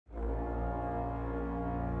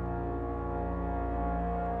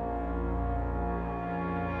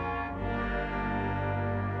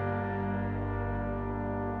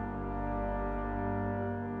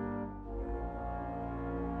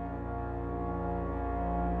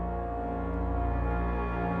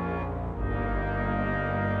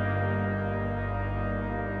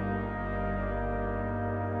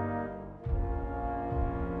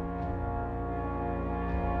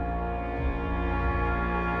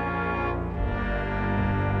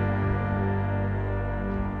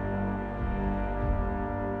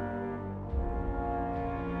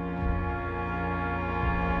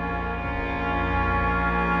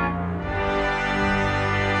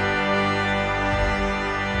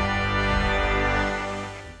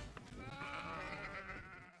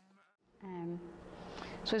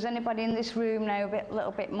So is anybody in this room now a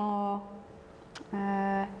little bit more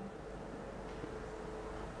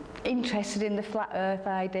interested in the flat earth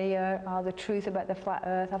idea, or the truth about the flat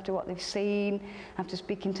earth, after what they've seen, after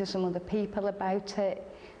speaking to some other people about it?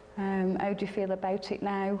 How do you feel about it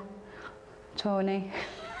now, Tony?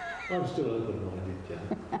 I'm still open-minded,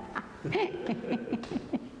 Jan.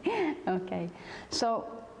 Okay, so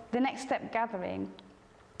the next step gathering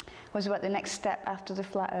was about the next step after the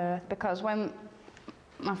flat earth, because when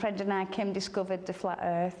my friend and I discovered the flat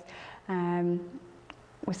earth,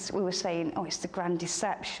 we were saying, oh, it's the grand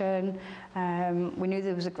deception. We knew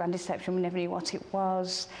there was a grand deception, we never knew what it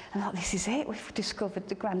was. And I thought, this is it, we've discovered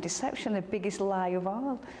the grand deception, the biggest lie of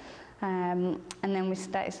all. And then we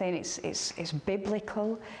started saying it's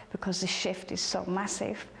biblical, because the shift is so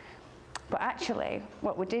massive. But actually,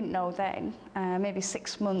 what we didn't know then, maybe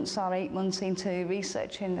 6 months or 8 months into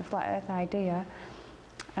researching the flat earth idea,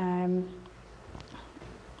 a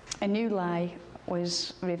new lie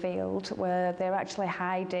was revealed, where they're actually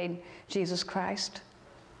hiding Jesus Christ,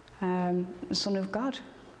 the Son of God.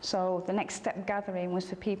 So the next step gathering was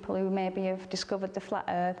for people who maybe have discovered the flat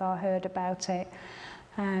earth or heard about it,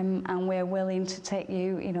 and we're willing to take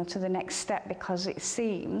you, to the next step, because it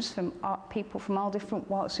seems from people from all different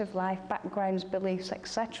walks of life, backgrounds, beliefs,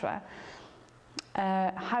 etc.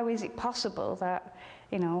 How is it possible that,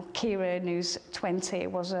 Kieran, who's 20,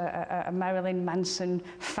 was a Marilyn Manson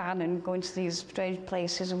fan and going to these strange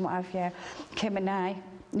places and what have you, Kim and I,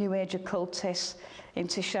 New Age occultists,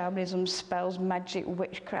 into shamanism, spells, magic,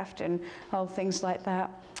 witchcraft and all things like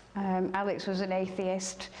that. Alex was an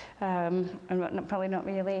atheist, and probably not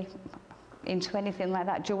really into anything like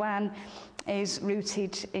that. Joanne is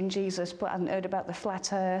rooted in Jesus but hasn't heard about the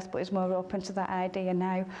flat earth, but is more open to that idea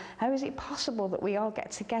now. How is it possible that we all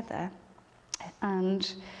get together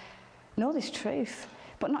and know this truth,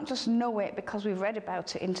 but not just know it because we've read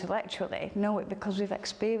about it intellectually, know it because we've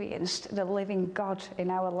experienced the living God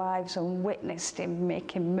in our lives and witnessed him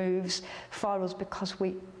making moves for us, because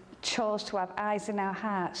we chose to have eyes in our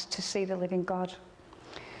hearts to see the living God.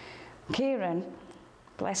 Kieran,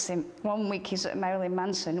 bless him, 1 week he's at Marilyn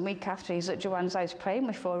Manson, a week after he's at Joanne's house praying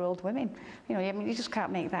with 4 old women. You just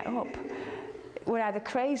can't make that up. We're either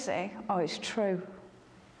crazy or it's true,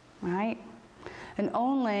 right? And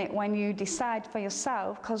only when you decide for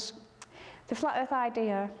yourself, because the flat earth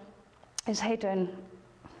idea has hidden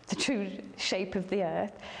the true shape of the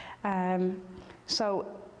earth,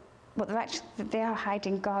 but they are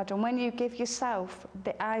hiding God. And when you give yourself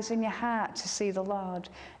the eyes in your heart to see the Lord,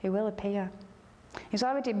 he will appear. He's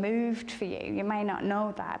already moved for you. You may not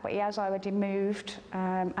know that, but he has already moved,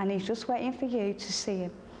 and he's just waiting for you to see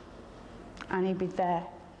him. And he'll be there,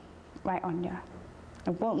 right on you.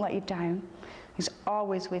 He won't let you down. He's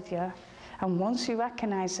always with you. And once you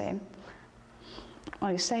recognize him,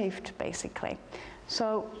 well, you're saved, basically.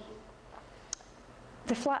 So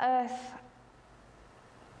the flat earth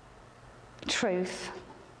truth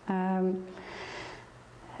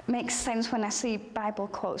makes sense when I see Bible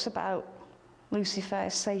quotes about Lucifer,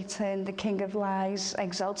 Satan, the king of lies,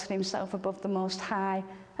 exalting himself above the Most High.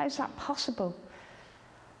 How is that possible?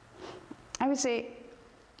 How is it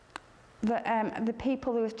that the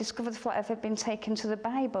people who have discovered the flat earth have been taken to the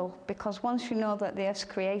Bible? Because once you know that the earth's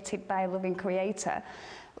created by a loving creator,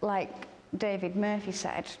 like David Murphy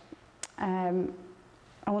said, I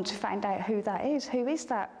want to find out who that is. Who is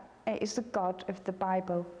that? It is the God of the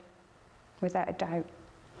Bible, without a doubt.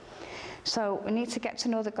 So we need to get to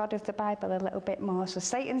know the God of the Bible a little bit more. So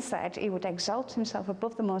Satan said he would exalt himself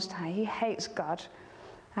above the Most High. He hates God.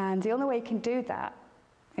 And the only way he can do that,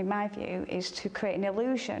 in my view, is to create an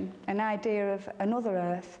illusion, an idea of another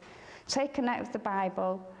earth, taken out of the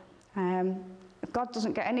Bible. God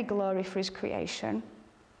doesn't get any glory for his creation.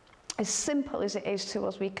 As simple as it is to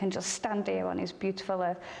us, we can just stand here on his beautiful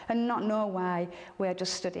earth and not know why we're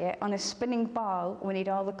just stood here. On a spinning ball, we need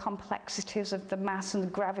all the complexities of the mass and the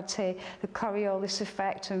gravity, the Coriolis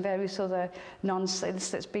effect and various other nonsense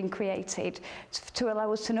that's been created to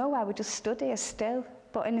allow us to know why we just stood here still.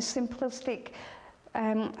 But in a simplistic,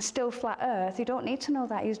 still flat earth, you don't need to know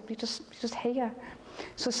that. You're just here.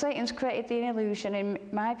 So Satan's created the illusion. In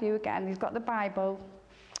my view, again, he's got the Bible,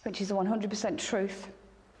 which is the 100% truth.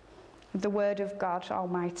 The word of God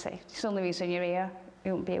Almighty. It's the only reason you're here.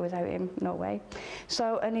 You won't be here without him, no way.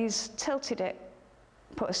 So, and he's tilted it,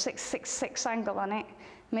 put a 666 angle on it,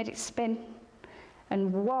 made it spin,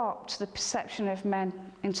 and warped the perception of men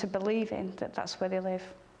into believing that that's where they live.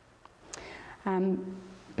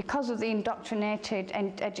 Because of the indoctrinated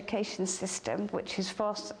education system, which is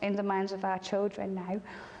forced in the minds of our children now,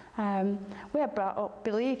 we are brought up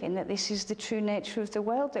believing that this is the true nature of the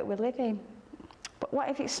world that we live in. But But what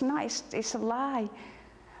if it's not? It's a lie.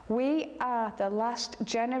 We are the last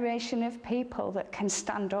generation of people that can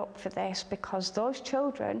stand up for this, because those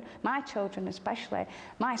children, my children especially,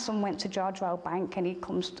 my son went to George Royal Bank and he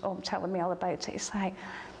comes up telling me all about it. It's like,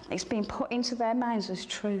 it's been put into their minds as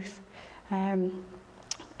truth. If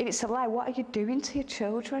it's a lie, what are you doing to your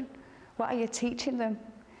children? What are you teaching them?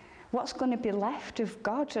 What's going to be left of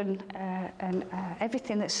God and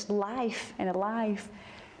everything that's life and alive?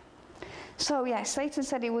 So yeah, Satan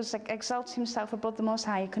said he was exalting himself above the Most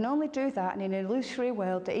High. He can only do that in an illusory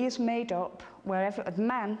world that he has made up, where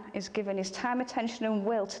man is given his time, attention and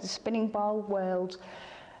will to the spinning ball world.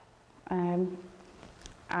 And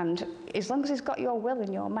as long as he's got your will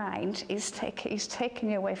in your mind, he's taking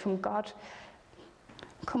you away from God.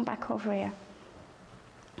 Come back over here.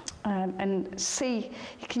 And see,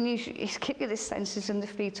 he can give you the senses and the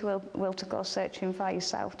free will to go searching for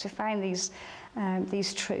yourself, to find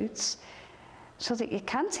these truths, so that you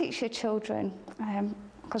can teach your children.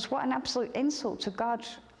 Because what an absolute insult to God.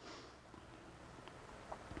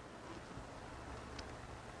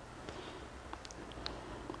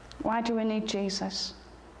 Why do we need Jesus?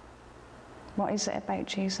 What is it about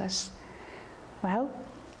Jesus? Well,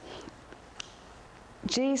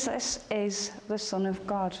 Jesus is the Son of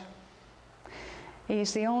God. He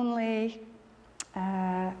is the only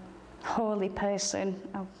holy person,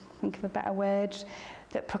 I'll think of a better word,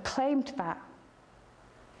 that proclaimed that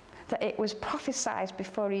it was prophesied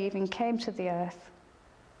before he even came to the earth,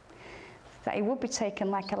 that he would be taken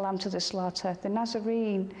like a lamb to the slaughter, the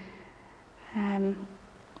Nazarene.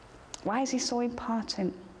 Why is he so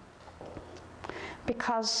important?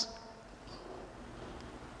 Because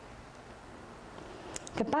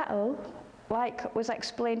the battle, like was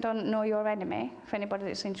explained on Know Your Enemy, for anybody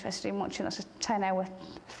that's interested in watching, that's a 10-hour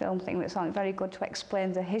film thing that's on, very good to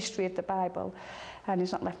explain the history of the Bible, and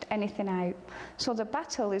he's not left anything out. So the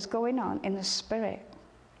battle is going on in the spirit,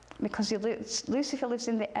 because Lucifer lives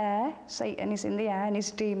in the air, Satan is in the air, and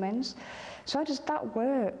his demons. So how does that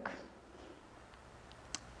work?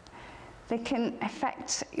 They can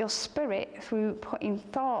affect your spirit through putting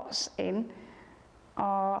thoughts in,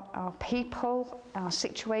 or people, or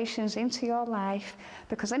situations into your life,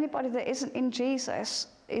 because anybody that isn't in Jesus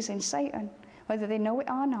is in Satan, whether they know it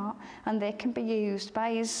or not, and they can be used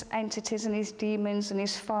by his entities and his demons and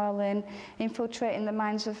his fallen, infiltrating the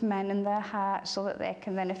minds of men and their hearts, so that they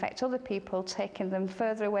can then affect other people, taking them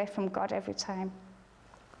further away from God every time.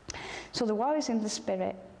 So the war is in the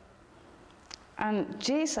spirit. And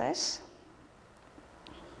Jesus,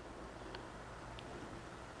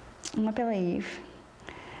 and I believe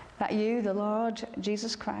that you, the Lord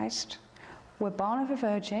Jesus Christ, were born of a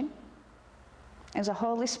virgin, as a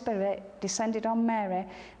Holy Spirit descended on Mary,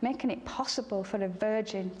 making it possible for a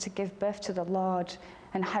virgin to give birth to the Lord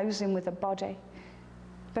and house him with a body.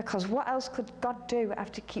 Because what else could God do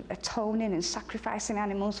after keep atoning and sacrificing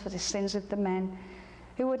animals for the sins of the men?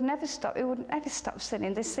 He would never stop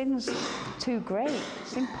sinning. The sin's too great.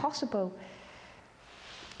 It's impossible.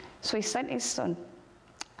 So he sent his son.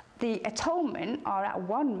 The atonement, or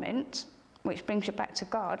at-one-ment, which brings you back to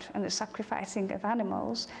God, and the sacrificing of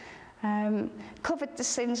animals, covered the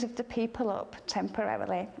sins of the people up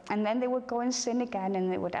temporarily, and then they would go and sin again,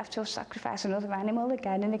 and they would have to sacrifice another animal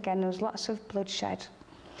again and again. There was lots of bloodshed.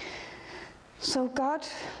 So God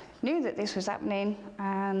knew that this was happening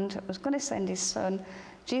and was going to send his son,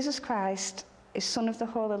 Jesus Christ, is Son of the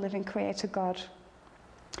Holy Living Creator God,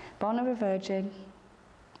 born of a virgin.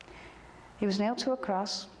 He was nailed to a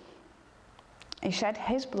cross. He shed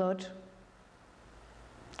his blood,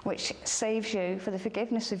 which saves you for the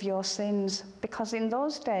forgiveness of your sins. Because in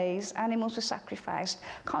those days, animals were sacrificed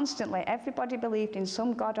constantly. Everybody believed in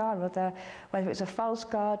some god or other, whether it was a false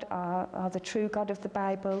god or the true God of the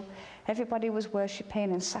Bible. Everybody was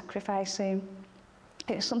worshipping and sacrificing.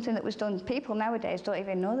 It was something that was done. People nowadays don't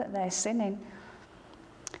even know that they're sinning.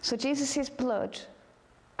 So Jesus' blood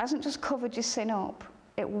hasn't just covered your sin up,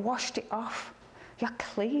 it washed it off. You're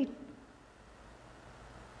clean.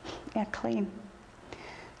 You're clean.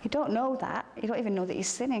 You don't know that. You don't even know that you're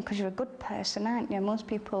sinning because you're a good person, aren't you? Most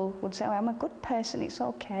people would say, oh, I'm a good person, it's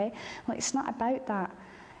okay. Well, it's not about that.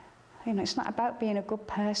 You know, it's not about being a good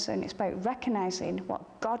person. It's about recognizing what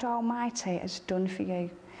God Almighty has done for you.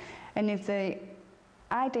 And if the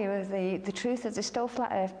idea of the truth of the still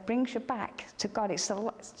flat earth brings you back to God, it's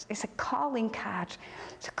a calling card.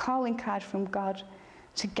 It's a calling card from God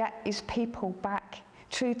to get his people back.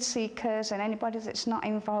 Truth seekers and anybody that's not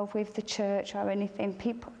involved with the church or anything,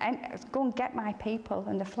 people, go and get my people.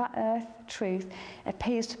 And the flat earth truth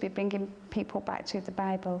appears to be bringing people back to the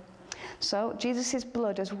Bible. So Jesus'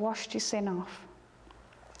 blood has washed your sin off.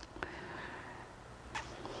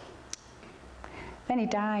 Then he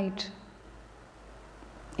died.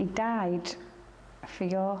 He died for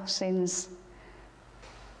your sins.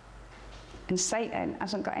 And Satan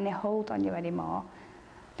hasn't got any hold on you anymore,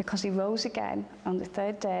 because he rose again on the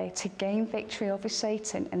third day to gain victory over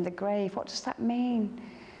Satan and the grave. What does that mean?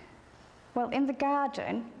 Well, in the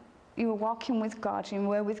garden, you were walking with God, and you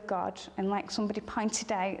were with God, and like somebody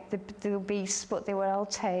pointed out, the beasts, but they were all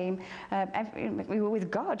tame. We were with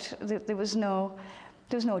God. There was no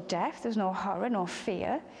death, there was no horror, no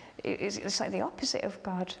fear. It's like the opposite of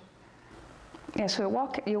God. Yeah, so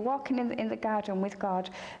you're walking in the garden with God,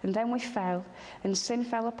 and then we fell, and sin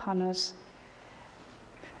fell upon us.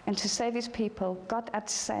 And to save his people, God had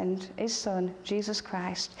to send his Son, Jesus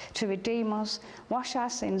Christ, to redeem us, wash our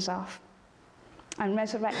sins off, and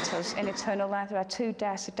resurrect us in eternal life. There are two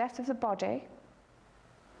deaths: the death of the body,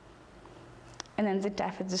 and then the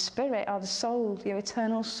death of the spirit, or the soul, your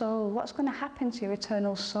eternal soul. What's going to happen to your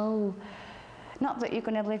eternal soul? Not that you're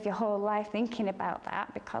going to live your whole life thinking about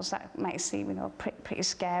that, because that might seem, pretty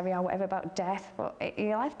scary or whatever about death, but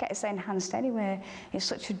your life gets enhanced anyway. It's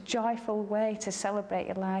such a joyful way to celebrate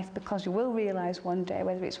your life, because you will realise one day,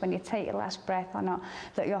 whether it's when you take your last breath or not,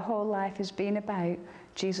 that your whole life has been about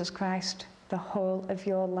Jesus Christ, the whole of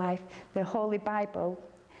your life. The Holy Bible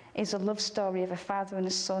is a love story of a father and a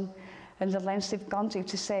son, and the lengths they've gone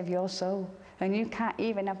to save your soul. And you can't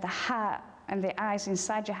even have the heart and the eyes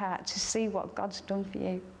inside your heart to see what God's done for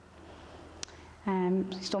you.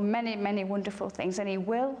 He's done many, many wonderful things, and he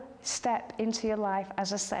will step into your life.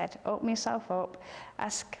 As I said, open yourself up,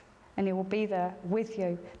 ask, and he will be there with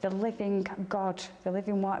you. The living God, the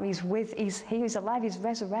living water, he is alive, he's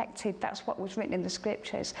resurrected. That's what was written in the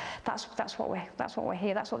scriptures. That's what we're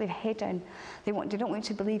here. That's what they've hidden. They don't want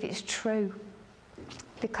you to believe it's true,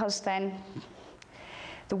 because then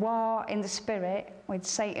the war in the spirit, with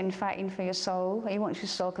Satan fighting for your soul. He wants your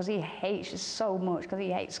soul because he hates you so much, because he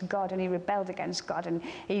hates God and he rebelled against God, and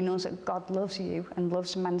he knows that God loves you and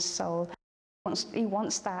loves man's soul. He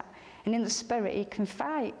wants that. And in the spirit, he can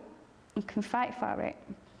fight. He can fight for it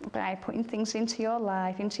by putting things into your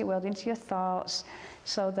life, into your world, into your thoughts,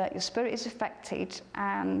 so that your spirit is affected.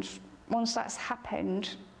 And once that's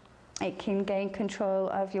happened, it can gain control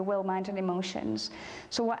of your will, mind, and emotions.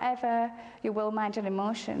 So whatever your will, mind, and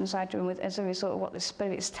emotions are doing as a result of what the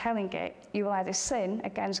Spirit is telling it, you will either sin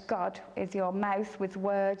against God with your mouth, with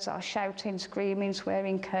words, or shouting, screaming,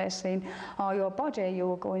 swearing, cursing, or your body, you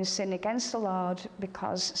will go and sin against the Lord,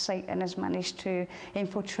 because Satan has managed to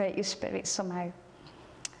infiltrate your spirit somehow.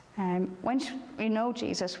 When we know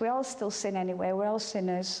Jesus, we all still sin anyway. We're all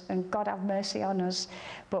sinners, and God have mercy on us.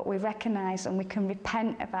 But we recognise and we can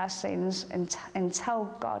repent of our sins and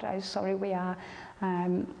tell God how sorry we are,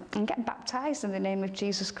 and get baptised in the name of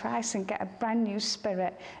Jesus Christ, and get a brand new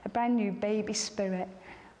spirit, a brand new baby spirit.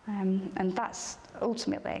 And that's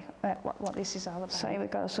ultimately what this is all about. So here we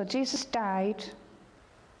go. So Jesus died.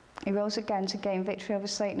 He rose again to gain victory over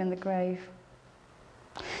Satan and the grave.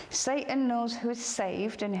 Satan knows who is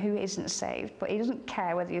saved and who isn't saved, but he doesn't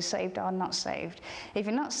care whether you're saved or not saved. If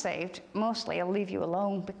you're not saved, mostly he'll leave you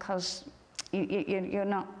alone, because you're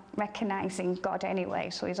not recognising God anyway,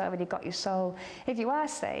 so he's already got your soul. If you are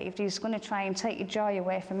saved, he's going to try and take your joy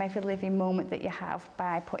away from every living moment that you have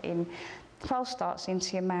by putting false thoughts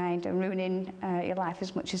into your mind and ruining your life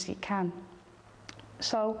as much as he can.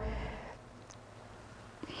 So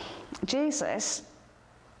Jesus,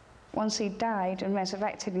 once he died and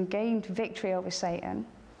resurrected and gained victory over Satan,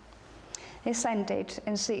 ascended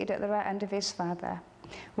and seated at the right hand of his Father,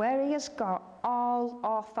 where he has got all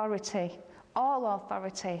authority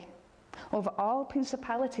over all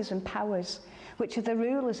principalities and powers, which are the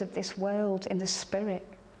rulers of this world in the spirit.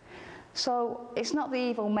 So it's not the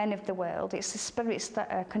evil men of the world, it's the spirits that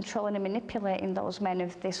are controlling and manipulating those men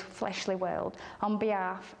of this fleshly world on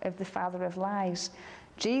behalf of the father of lies.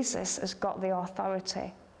 Jesus has got the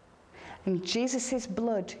authority. And Jesus'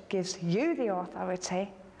 blood gives you the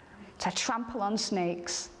authority to trample on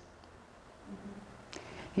snakes.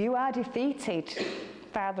 You are defeated,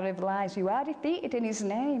 father of lies. You are defeated in his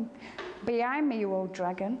name. Behind me, you old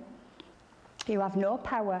dragon. You have no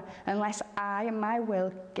power unless I and my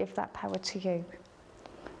will give that power to you.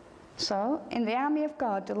 So, in the army of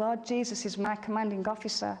God, the Lord Jesus is my commanding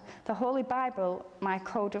officer. The Holy Bible, my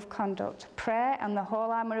code of conduct. Prayer and the whole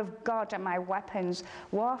armour of God are my weapons.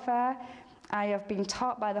 Warfare, I have been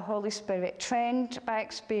taught by the Holy Spirit, trained by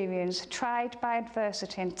experience, tried by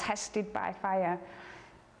adversity, and tested by fire.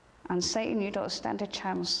 And Satan, you don't stand a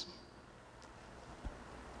chance.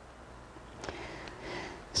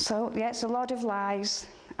 So, yeah, it's a lot of lies.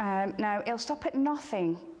 Now, he'll stop at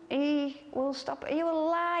nothing. He will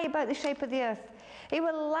lie about the shape of the earth. He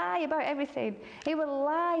will lie about everything. He will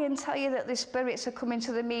lie and tell you that the spirits are coming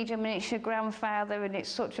to the medium and it's your grandfather and it's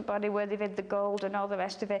such a body where they've hid the gold and all the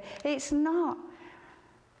rest of it. It's not.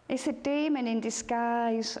 It's a demon in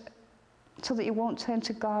disguise so that you won't turn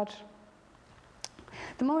to God.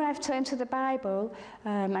 The more I've turned to the Bible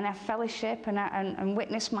and I've fellowship and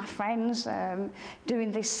witnessed my friends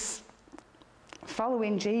doing this,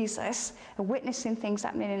 following Jesus, and witnessing things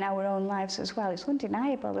happening in our own lives as well, it's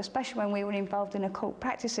undeniable, especially when we were involved in occult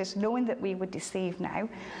practices, knowing that we were deceived now,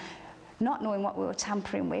 not knowing what we were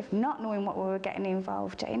tampering with, not knowing what we were getting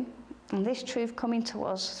involved in. And this truth coming to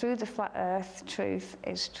us through the flat earth truth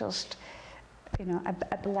is just, you know,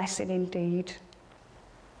 a blessing indeed.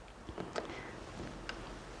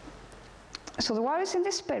 So the war is in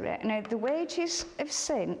the spirit. Now, the wages of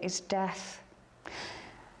sin is death.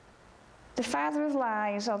 The father of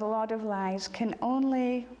lies, or the lord of lies, can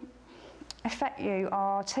only affect you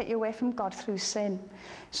or take you away from God through sin.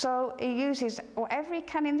 So he uses whatever he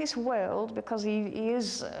can in this world, because he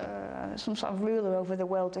is some sort of ruler over the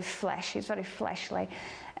world of flesh. He's very fleshly.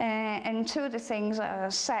 And two of the things are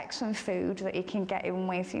sex and food that he can get in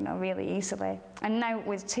with, you know, really easily. And now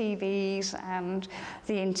with TVs and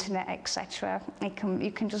the internet, etc.,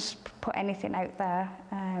 you can just put anything out there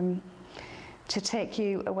to take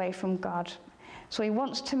you away from God. So he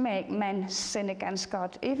wants to make men sin against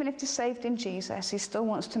God. Even if they're saved in Jesus, he still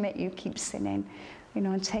wants to make you keep sinning, you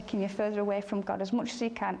know, and taking you further away from God as much as he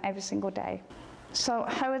can every single day. So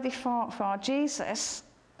how are they fought for? Jesus,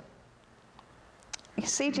 you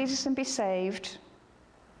see Jesus and be saved.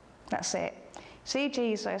 That's it. See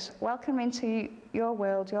Jesus, welcome into your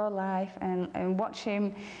world, your life, and watch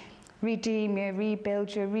him redeem you,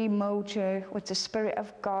 rebuild you, remold you with the Spirit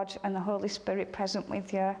of God and the Holy Spirit present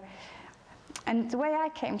with you. And the way I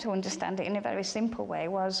came to understand it in a very simple way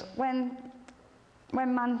was when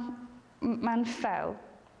man fell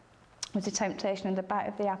with the temptation and the bite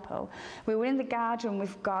of the apple, we were in the garden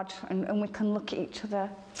with God, and we can look at each other,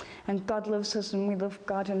 and God loves us and we love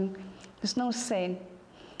God, and there's no sin.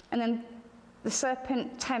 And then the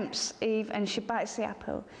serpent tempts Eve and she bites the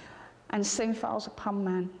apple, and sin falls upon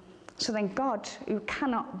man. So then God, who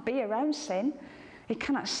cannot be around sin, he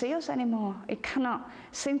cannot see us anymore.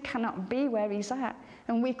 Sin cannot be where he's at,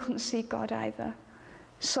 and we couldn't see God either.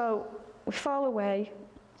 So we fall away,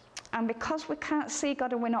 and because we can't see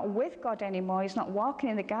God and we're not with God anymore, he's not walking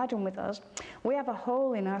in the garden with us, we have a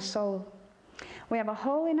hole in our soul. We have a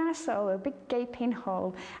hole in our soul, a big gaping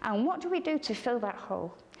hole. And what do we do to fill that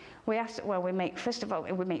hole? First of all,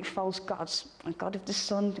 we make false gods. A god of the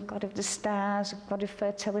sun, a god of the stars, a god of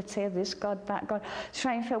fertility, this god, that god.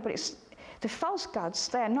 Try and fill, but it's the false gods,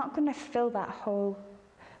 they're not going to fill that hole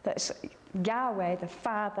that's Yahweh, the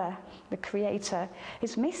Father, the Creator,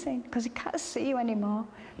 is missing, because he can't see you anymore.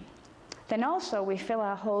 Then also we fill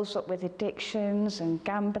our holes up with addictions and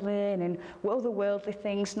gambling and other worldly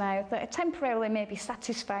things now that are temporarily maybe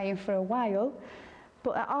satisfying for a while,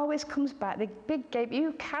 but it always comes back. The big gape,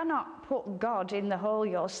 you cannot put God in the hole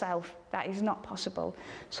yourself. That is not possible.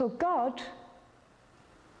 So God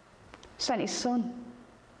sent his son.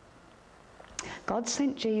 God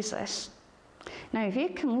sent Jesus. Now, if you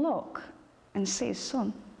can look and see his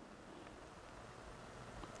son,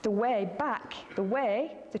 the way back, the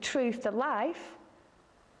way, the truth, the life,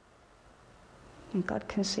 and God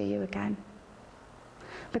can see you again.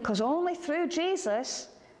 Because only through Jesus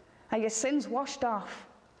are your sins washed off.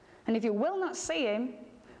 And if you will not see him,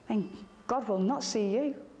 then God will not see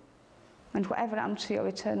you. And whatever happens to your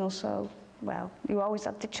eternal soul, well, you always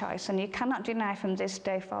have the choice, and you cannot deny from this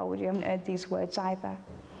day forward. You haven't heard these words either.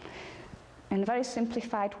 In a very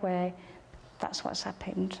simplified way, that's what's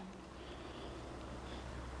happened.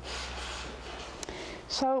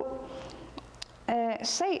 So,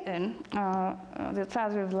 Satan, the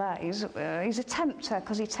father of lies, he's a tempter,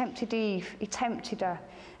 because he tempted Eve. He tempted her.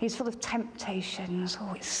 He's full of temptations.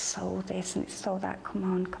 Oh, it's so this and it's so that. Come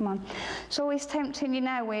on, come on. So he's tempting you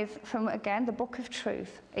now from again, the book of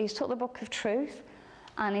truth. He's took the book of truth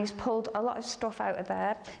and he's pulled a lot of stuff out of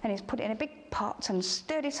there and he's put it in a big pot and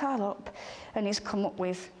stirred it all up, and he's come up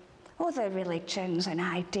with other religions and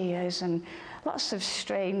ideas and lots of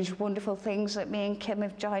strange, wonderful things that me and Kim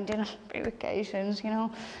have joined in on a few occasions, you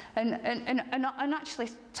know, and actually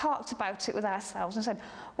talked about it with ourselves and said,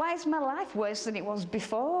 why is my life worse than it was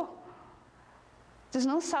before? There's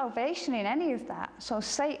no salvation in any of that. So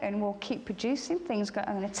Satan will keep producing things that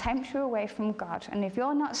are going to tempt you away from God. And if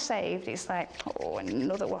you're not saved, it's like, oh,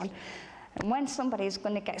 another one. And when somebody's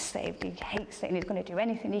going to get saved, he hates it and he's going to do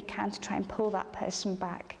anything he can to try and pull that person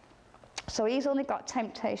back. So he's only got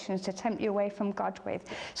temptations to tempt you away from God with.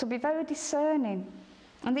 So be very discerning.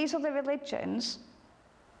 And these other religions,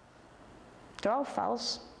 They're all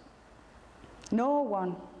false.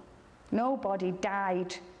 Nobody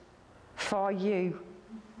died for you.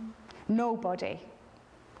 Nobody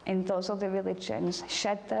in those other religions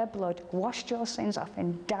shed their blood, washed your sins off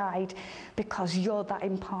and died because you're that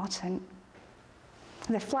important.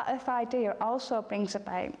 The flat earth idea also brings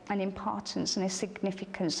about an importance and a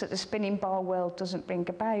significance that the spinning ball world doesn't bring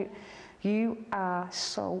about. You are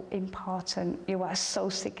so important. You are so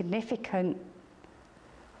significant.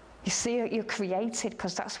 You see, you're created,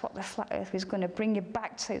 because that's what the flat earth is going to bring you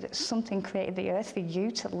back to, that something created the earth for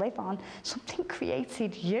you to live on. Something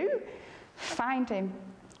created you. Find him.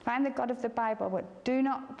 Find the God of the Bible, but do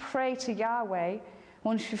not pray to Yahweh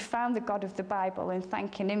once you've found the God of the Bible and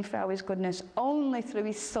thanking him for all his goodness. Only through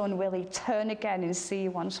his Son will he turn again and see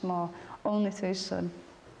you once more. Only through his Son.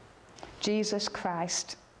 Jesus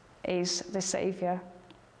Christ is the Saviour.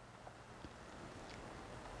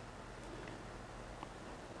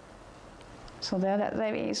 So there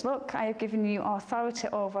it is. Look, I have given you authority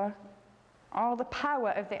over all the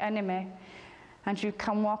power of the enemy, and you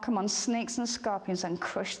can walk among snakes and scorpions and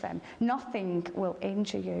crush them. Nothing will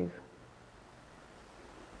injure you.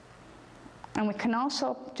 And we can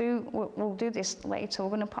also we'll do this later, we're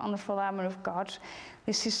going to put on the full armour of God.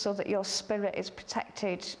 This is so that your spirit is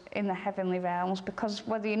protected in the heavenly realms, because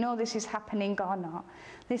whether you know this is happening or not,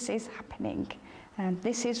 this is happening. And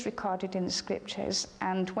this is recorded in the scriptures.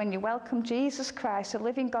 And when you welcome Jesus Christ, the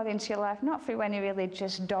living God, into your life, not through any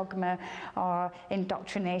religious dogma or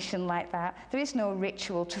indoctrination like that, there is no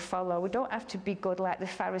ritual to follow. We don't have to be good like the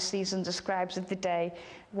Pharisees and the scribes of the day,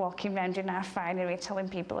 walking around in our finery telling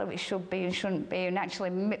people how it should be and shouldn't be, and actually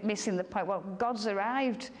missing the point. Well, God's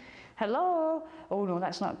arrived. Hello? Oh no,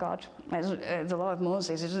 that's not God. That's the law of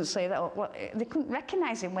Moses. It doesn't say that. Well, they couldn't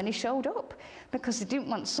recognize him when he showed up, because they didn't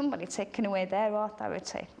want somebody taking away their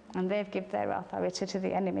authority, and they've given their authority to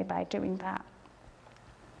the enemy by doing that.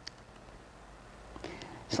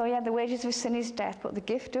 So yeah, the wages of sin is death, but the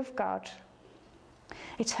gift of God,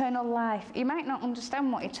 eternal life. You might not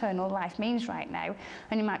understand what eternal life means right now,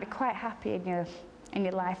 and you might be quite happy in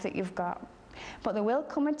your life that you've got. But there will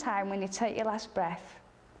come a time when you take your last breath,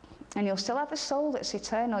 and you'll still have a soul that's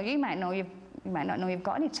eternal. You might not know you've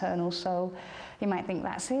got an eternal soul. You might think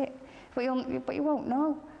that's it, but you won't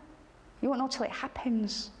know. You won't know till it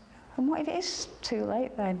happens. And what if it is too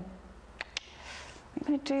late then? What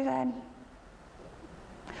are you going to do then?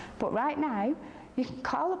 But right now, you can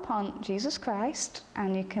call upon Jesus Christ,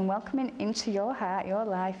 and you can welcome him into your heart, your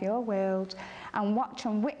life, your world, and watch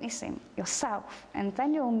and witness him yourself, and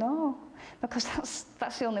then you'll know, because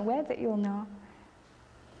that's the only way that you'll know.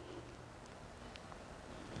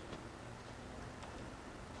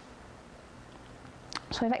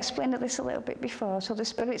 So I've explained this a little bit before. So the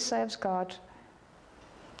spirit serves God,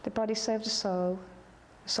 the body serves the soul.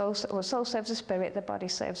 The soul serves the spirit, the body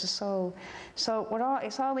serves the soul. So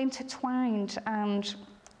it's all intertwined. And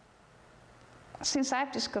since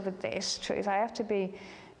I've discovered this truth, I have to be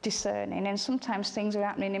discerning. And sometimes things are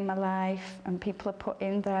happening in my life, and people are put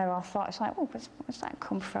in there, or thoughts like, oh, where's that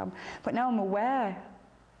come from? But now I'm aware.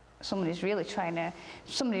 Somebody really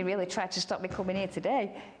tried to stop me coming here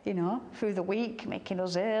today, through the week, making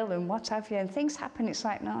us ill and what have you, and things happen. It's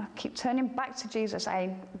like, no, I keep turning back to Jesus.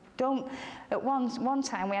 I don't. At one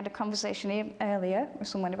time, we had a conversation here earlier with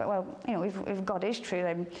someone about, well, if God is true,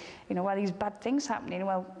 then, why are these bad things happening?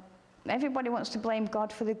 Well, everybody wants to blame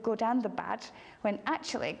God for the good and the bad, when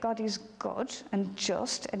actually God is good and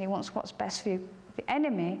just, and he wants what's best for you. The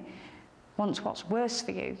enemy wants what's worse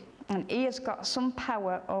for you. And he has got some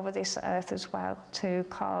power over this earth as well to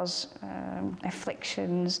cause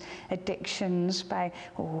afflictions, addictions by,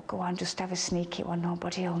 oh, go on, just have a sneaky one,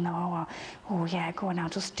 nobody will know. Or, oh, yeah, go on, I'll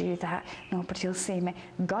just do that, nobody will see me.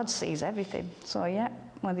 God sees everything. So, yeah,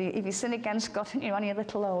 if you sin against God and you're on your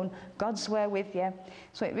little own, God's there with you.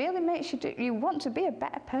 So it really makes you want to be a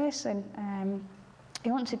better person.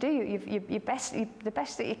 You want to do your best, the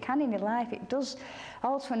best that you can in your life. It does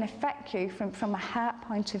alter and affect you from a heart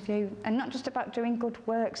point of view, and not just about doing good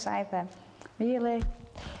works either. Really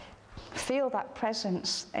feel that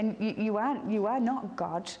presence, and you are not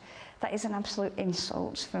God. That is an absolute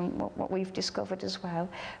insult from what we've discovered as well.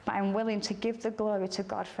 But I'm willing to give the glory to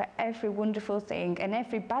God for every wonderful thing and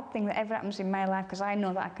every bad thing that ever happens in my life, because I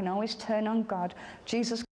know that I can always turn on God,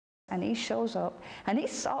 Jesus, and he shows up and he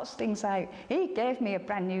sorts things out. He gave me a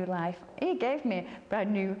brand new life. He gave me a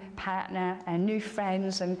brand new partner and new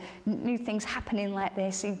friends and new things happening like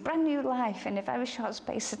this. A brand new life in a very short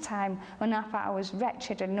space of time when I was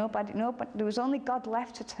wretched and nobody, there was only God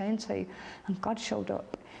left to turn to, and God showed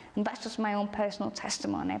up. And that's just my own personal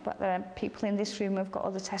testimony, but there are people in this room who have got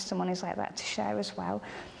other testimonies like that to share as well.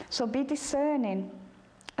 So be discerning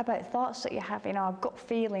about thoughts that you're having or gut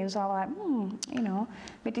feelings or like,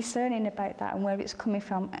 be discerning about that and where it's coming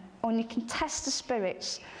from. And you can test the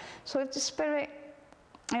spirits. So if the spirit,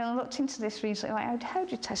 I looked into this recently, like how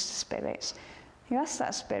do you test the spirits? You ask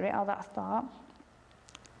that spirit or that thought,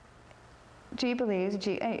 do you believe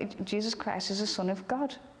Jesus Christ is the Son of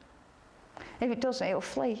God? If it doesn't, it'll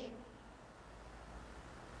flee.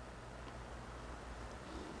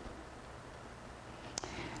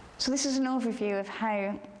 So this is an overview of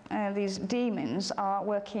how these demons are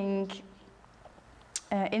working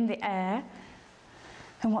in the air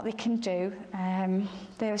and what they can do.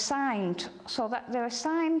 They're assigned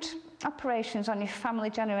operations on your family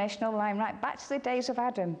generational line right back to the days of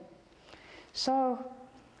Adam. So,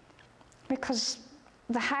 because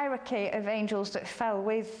the hierarchy of angels that fell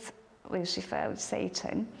with Lucifer, with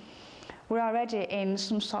Satan, were already in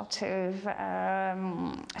some sort of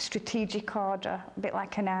strategic order, a bit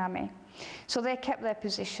like an army. So they kept their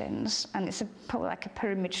positions, and it's probably like a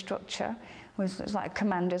pyramid structure with like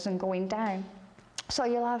commanders and going down. So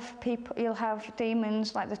you'll have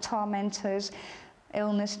demons like the tormentors,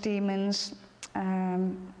 illness demons,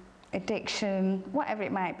 addiction, whatever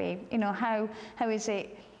it might be. How is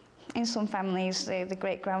it? In some families, the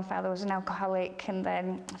great-grandfather was an alcoholic, and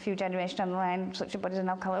then a few generations down the line, such a body's an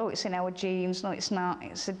alcoholic. Oh, it's in our genes. No, it's not.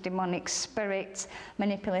 It's a demonic spirit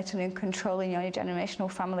manipulating and controlling your generational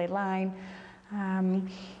family line.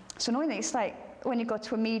 So knowing that, it's like when you go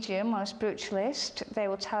to a medium or a spiritualist, they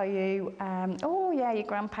will tell you, oh, yeah, your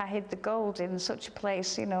grandpa hid the gold in such a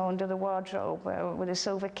place, under the wardrobe with a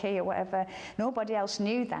silver key or whatever. Nobody else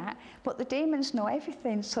knew that. But the demons know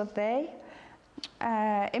everything, so they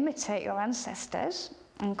imitate your ancestors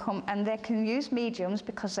and they can use mediums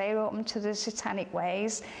because they're open to the satanic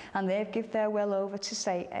ways and they give their will over to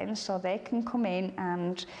Satan, so they can come in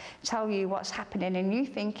and tell you what's happening and you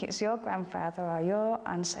think it's your grandfather or your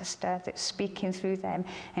ancestor that's speaking through them.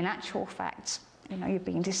 In actual fact, you're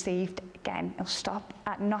being deceived. Again, it'll stop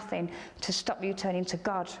at nothing to stop you turning to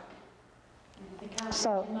God. They can't read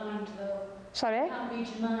your mind, though. Sorry? They can't read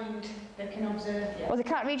your mind. They can observe you. Well, they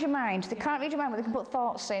can't read your mind. They can't read your mind, but they can put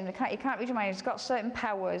thoughts in. You can't read your mind. He's got certain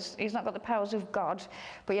powers. He's not got the powers of God,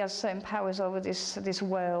 but he has certain powers over this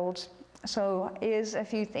world. So here's a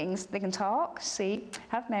few things. They can talk, see,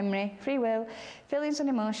 have memory, free will, feelings and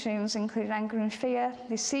emotions, including anger and fear.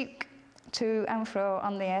 They seek to and fro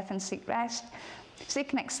on the earth and seek rest.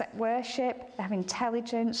 Seek and accept worship. They have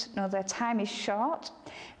intelligence. Know their time is short.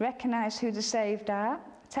 Recognise who the saved are.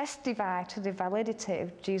 Testify to the validity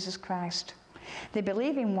of Jesus Christ. They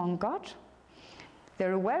believe in one God.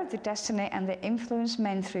 They're aware of the destiny and they influence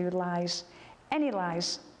men through lies. Any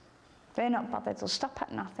lies. They're not bothered. They'll stop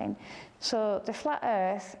at nothing. So the flat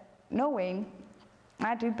earth, knowing,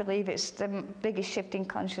 I do believe it's the biggest shift in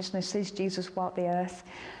consciousness is Jesus walked the earth.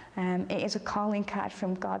 It is a calling card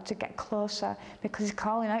from God to get closer because he's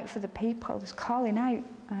calling out for the people. He's calling out.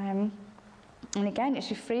 And again, it's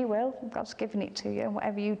your free will. God's given it to you.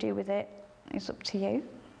 Whatever you do with it is up to you.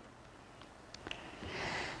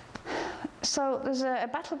 So there's a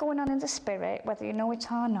battle going on in the spirit, whether you know it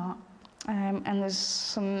or not. And there's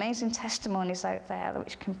some amazing testimonies out there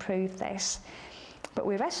which can prove this. But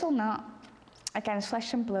we wrestle not against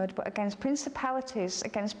flesh and blood, but against principalities,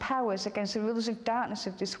 against powers, against the rulers of darkness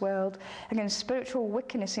of this world, against spiritual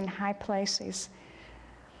wickedness in high places.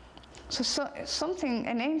 So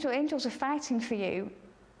angels are fighting for you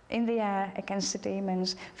in the air against the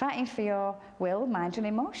demons, fighting for your will, mind and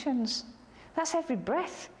emotions. That's every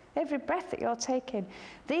breath that you're taking.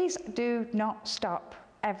 These do not stop,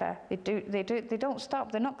 ever. They don't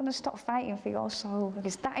stop. They're not going to stop fighting for your soul.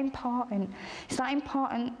 It's that important. It's that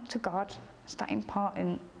important to God. It's that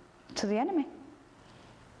important to the enemy.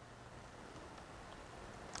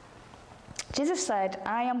 Jesus said,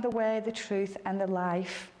 I am the way, the truth, and the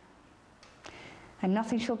life. And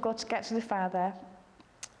nothing shall get to the Father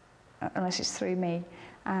unless it's through me.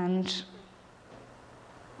 And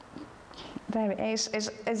there it is.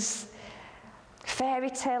 As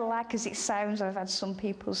fairy tale-like as it sounds, I've had some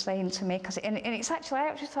people saying to me, and it's actually, I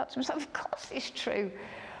actually thought to myself, of course it's true.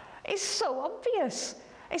 It's so obvious.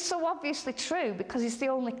 It's so obviously true because it's the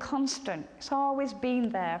only constant. It's always been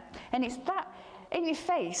there. And it's that in your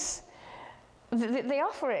face. they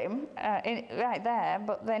offer him right there,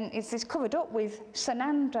 but then it's covered up with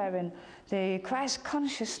Sananda and the Christ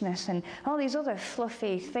consciousness and all these other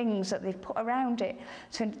fluffy things that they've put around it.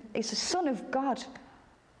 So it's a Son of God,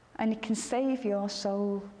 and he can save your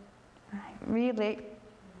soul. Really,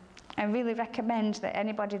 I really recommend that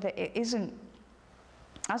anybody that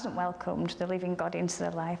hasn't welcomed the living God into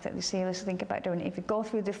their life, that they seriously think about doing it. If you go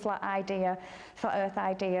through the flat earth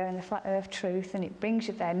idea and the flat earth truth, and it brings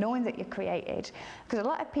you there, knowing that you're created. Because a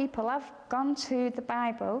lot of people have gone to the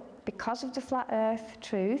Bible because of the flat earth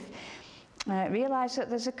truth, realised that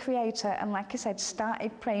there's a creator, and like I said,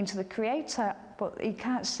 started praying to the creator, but you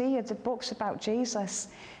can't see it. The book's about Jesus.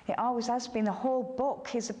 It always has been. The whole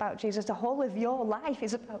book is about Jesus. The whole of your life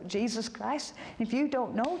is about Jesus Christ. And if you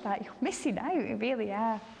don't know that, you're missing out. You really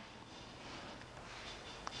are.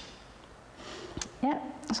 Yeah,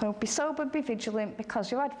 so be sober, be vigilant, because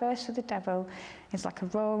your adversary, the devil, is like a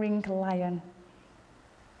roaring lion,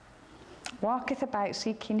 walketh about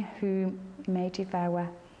seeking whom he may devour.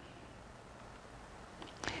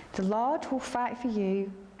 The Lord will fight for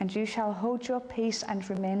you, and you shall hold your peace and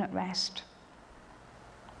remain at rest.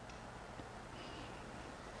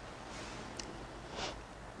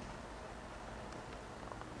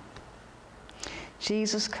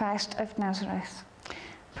 Jesus Christ of Nazareth,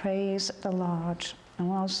 praise the Lord. And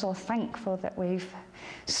we're also thankful that we've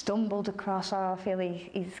stumbled across, I feel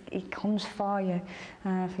he comes for you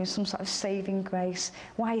for some sort of saving grace.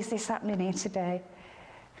 Why is this happening here today?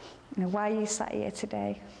 You know, why are you sat here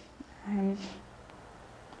today?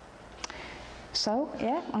 So,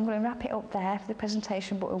 yeah, I'm going to wrap it up there for the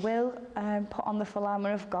presentation, but we will put on the full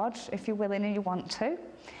armour of God if you're willing and you want to.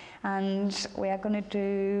 And we are going to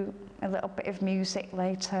do a little bit of music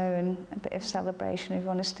later and a bit of celebration if you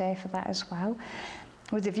want to stay for that as well.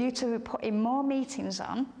 With a view to putting more meetings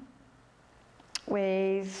on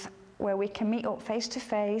where we can meet up face to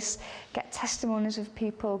face, get testimonies of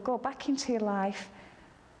people, go back into your life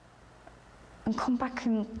and come back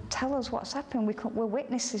and tell us what's happened. We're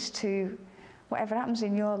witnesses to whatever happens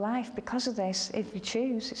in your life because of this, if you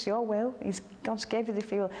choose. It's your will. God's gave you the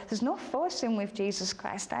free will. There's no forcing with Jesus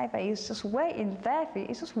Christ either. He's just waiting there for you.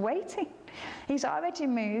 He's just waiting. He's already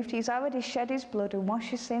moved. He's already shed his blood and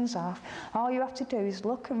washed your sins off. All you have to do is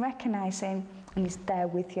look and recognise him, and he's there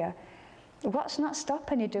with you. What's not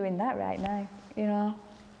stopping you doing that right now? You know?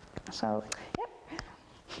 So, yep.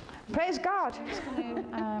 Praise God. I'm just going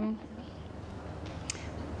to,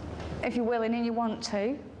 if you're willing and you want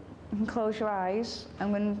to, you can close your eyes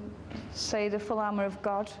and when say the full armour of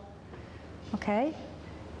God. Okay?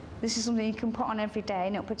 This is something you can put on every day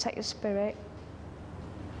and it'll protect your spirit.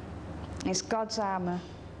 It's God's armour.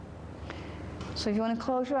 So if you want to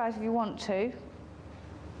close your eyes if you want to.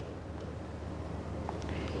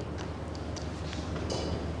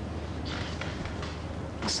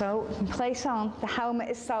 So you can place on the helmet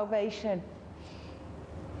of salvation.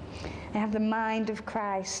 You have the mind of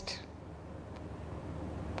Christ.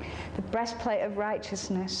 The breastplate of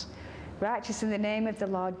righteousness, righteous in the name of the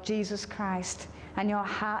Lord Jesus Christ, and your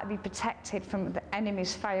heart be protected from the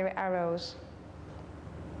enemy's fiery arrows.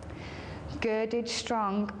 Girded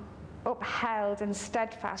strong, upheld and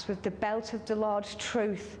steadfast with the belt of the Lord's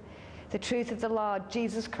truth, the truth of the Lord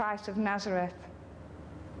Jesus Christ of Nazareth.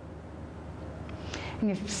 And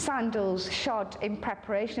your sandals shod in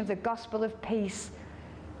preparation of the gospel of peace,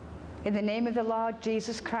 in the name of the Lord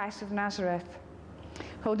Jesus Christ of Nazareth.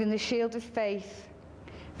 Holding the shield of faith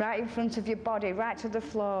right in front of your body, right to the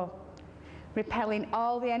floor, repelling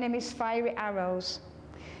all the enemy's fiery arrows,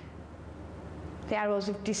 the arrows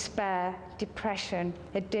of despair, depression,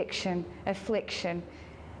 addiction, affliction,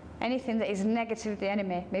 anything that is negative of the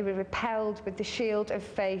enemy may be repelled with the shield of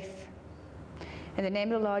faith. In the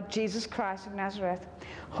name of the Lord Jesus Christ of Nazareth,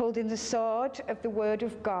 holding the sword of the word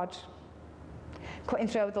of God, cutting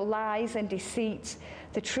through the lies and deceit,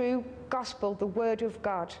 the true gospel, the word of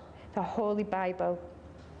God, the Holy Bible.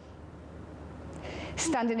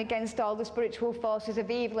 Standing against all the spiritual forces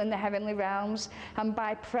of evil in the heavenly realms, and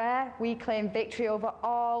by prayer we claim victory over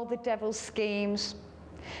all the devil's schemes.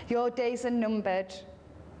 Your days are numbered.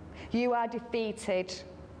 You are defeated.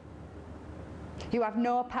 You have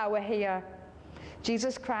no power here.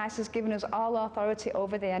 Jesus Christ has given us all authority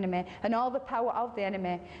over the enemy and all the power of the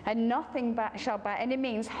enemy, and nothing shall by any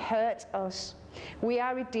means hurt us. We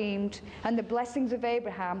are redeemed, and the blessings of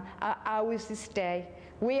Abraham are ours this day.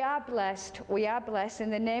 We are blessed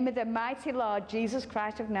in the name of the mighty Lord Jesus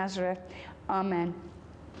Christ of Nazareth. Amen.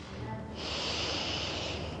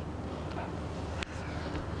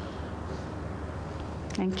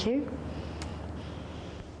 Thank you.